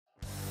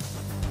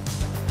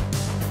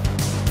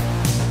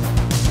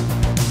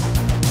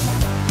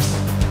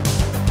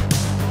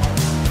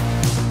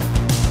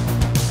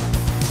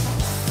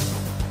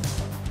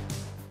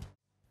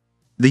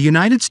The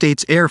United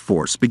States Air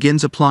Force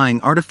begins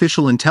applying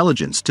artificial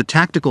intelligence to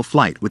tactical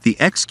flight with the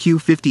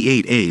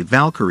XQ-58A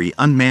Valkyrie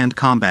unmanned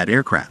combat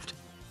aircraft.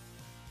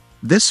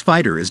 This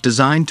fighter is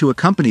designed to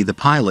accompany the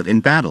pilot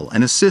in battle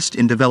and assist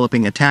in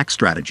developing attack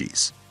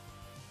strategies.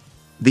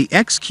 The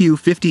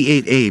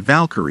XQ-58A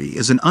Valkyrie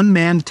is an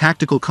unmanned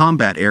tactical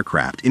combat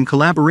aircraft in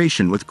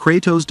collaboration with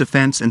Kratos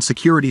Defense and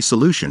Security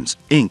Solutions,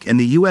 Inc. and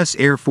the U.S.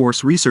 Air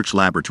Force Research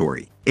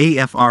Laboratory,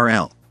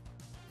 AFRL.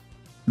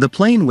 The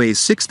plane weighs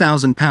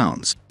 6,000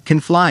 pounds,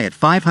 can fly at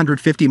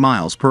 550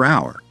 miles per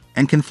hour,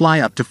 and can fly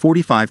up to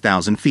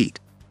 45,000 feet.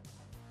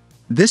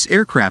 This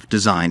aircraft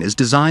design is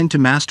designed to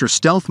master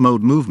stealth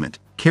mode movement,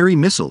 carry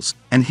missiles,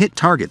 and hit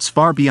targets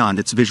far beyond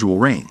its visual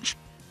range.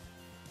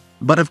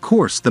 But of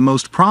course, the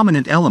most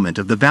prominent element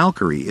of the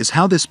Valkyrie is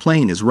how this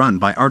plane is run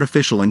by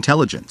artificial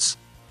intelligence.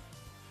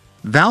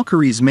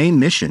 Valkyrie's main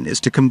mission is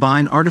to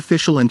combine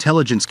artificial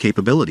intelligence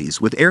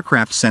capabilities with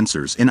aircraft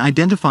sensors in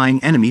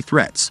identifying enemy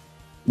threats,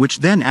 which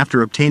then,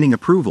 after obtaining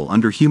approval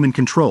under human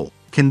control,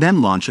 can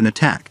then launch an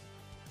attack.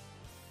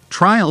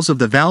 Trials of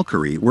the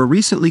Valkyrie were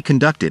recently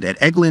conducted at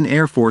Eglin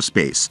Air Force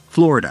Base,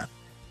 Florida.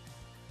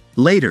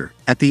 Later,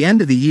 at the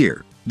end of the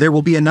year, there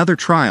will be another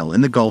trial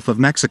in the Gulf of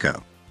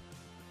Mexico.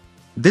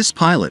 This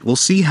pilot will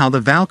see how the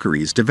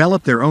Valkyries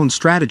develop their own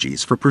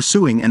strategies for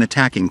pursuing and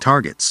attacking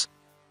targets.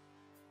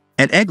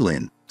 At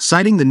Eglin,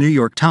 citing the New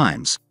York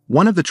Times,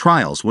 one of the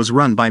trials was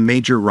run by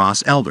Major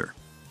Ross Elder.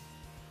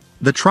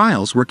 The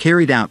trials were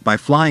carried out by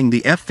flying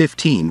the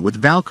F-15 with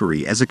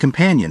Valkyrie as a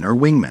companion or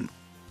wingman.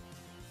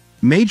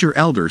 Major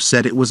Elder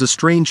said it was a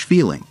strange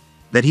feeling,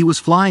 that he was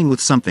flying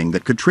with something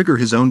that could trigger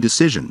his own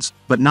decisions,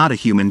 but not a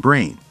human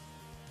brain.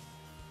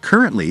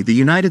 Currently, the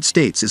United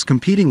States is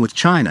competing with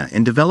China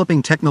in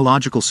developing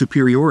technological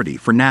superiority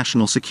for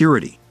national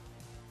security.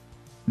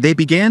 They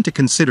began to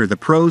consider the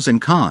pros and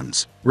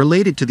cons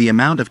related to the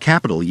amount of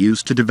capital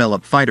used to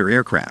develop fighter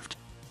aircraft.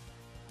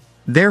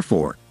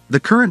 Therefore, the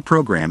current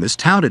program is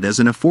touted as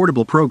an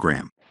affordable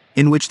program,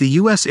 in which the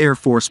U.S. Air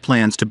Force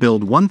plans to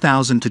build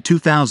 1,000 to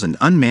 2,000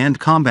 unmanned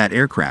combat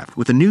aircraft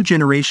with a new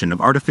generation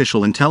of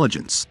artificial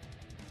intelligence.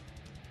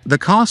 The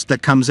cost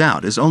that comes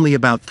out is only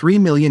about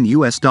 $3 million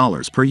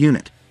per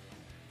unit.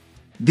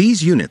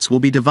 These units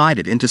will be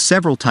divided into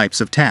several types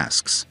of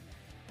tasks.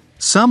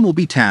 Some will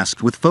be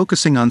tasked with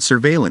focusing on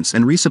surveillance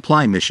and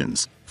resupply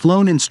missions,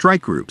 flown in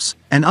strike groups,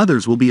 and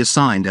others will be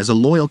assigned as a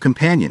loyal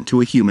companion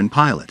to a human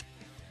pilot.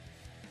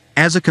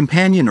 As a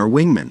companion or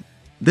wingman,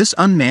 this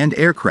unmanned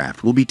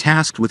aircraft will be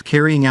tasked with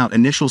carrying out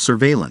initial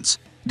surveillance,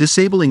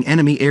 disabling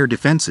enemy air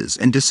defenses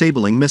and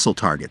disabling missile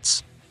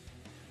targets.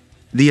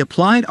 The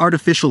applied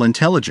artificial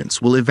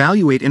intelligence will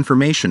evaluate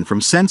information from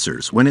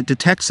sensors when it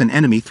detects an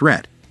enemy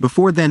threat,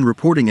 before then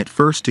reporting it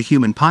first to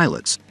human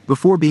pilots,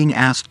 before being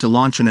asked to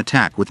launch an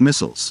attack with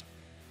missiles.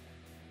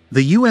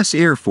 The U.S.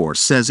 Air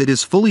Force says it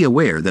is fully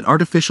aware that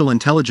artificial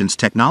intelligence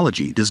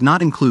technology does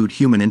not include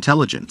human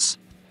intelligence.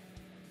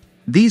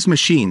 These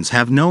machines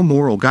have no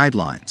moral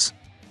guidelines.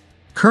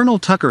 Colonel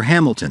Tucker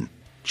Hamilton,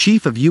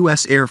 Chief of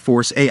U.S. Air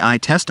Force AI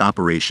Test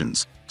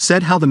Operations,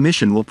 said how the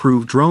mission will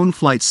prove drone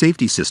flight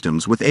safety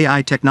systems with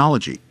AI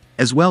technology,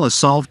 as well as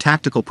solve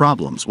tactical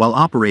problems while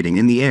operating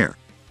in the air.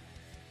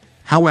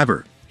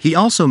 However, he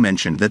also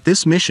mentioned that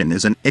this mission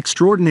is an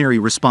extraordinary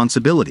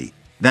responsibility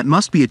that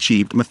must be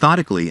achieved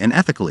methodically and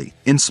ethically,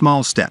 in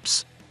small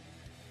steps.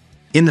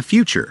 In the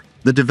future,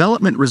 the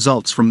development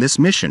results from this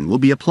mission will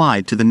be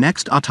applied to the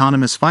next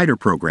autonomous fighter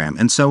program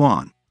and so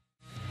on.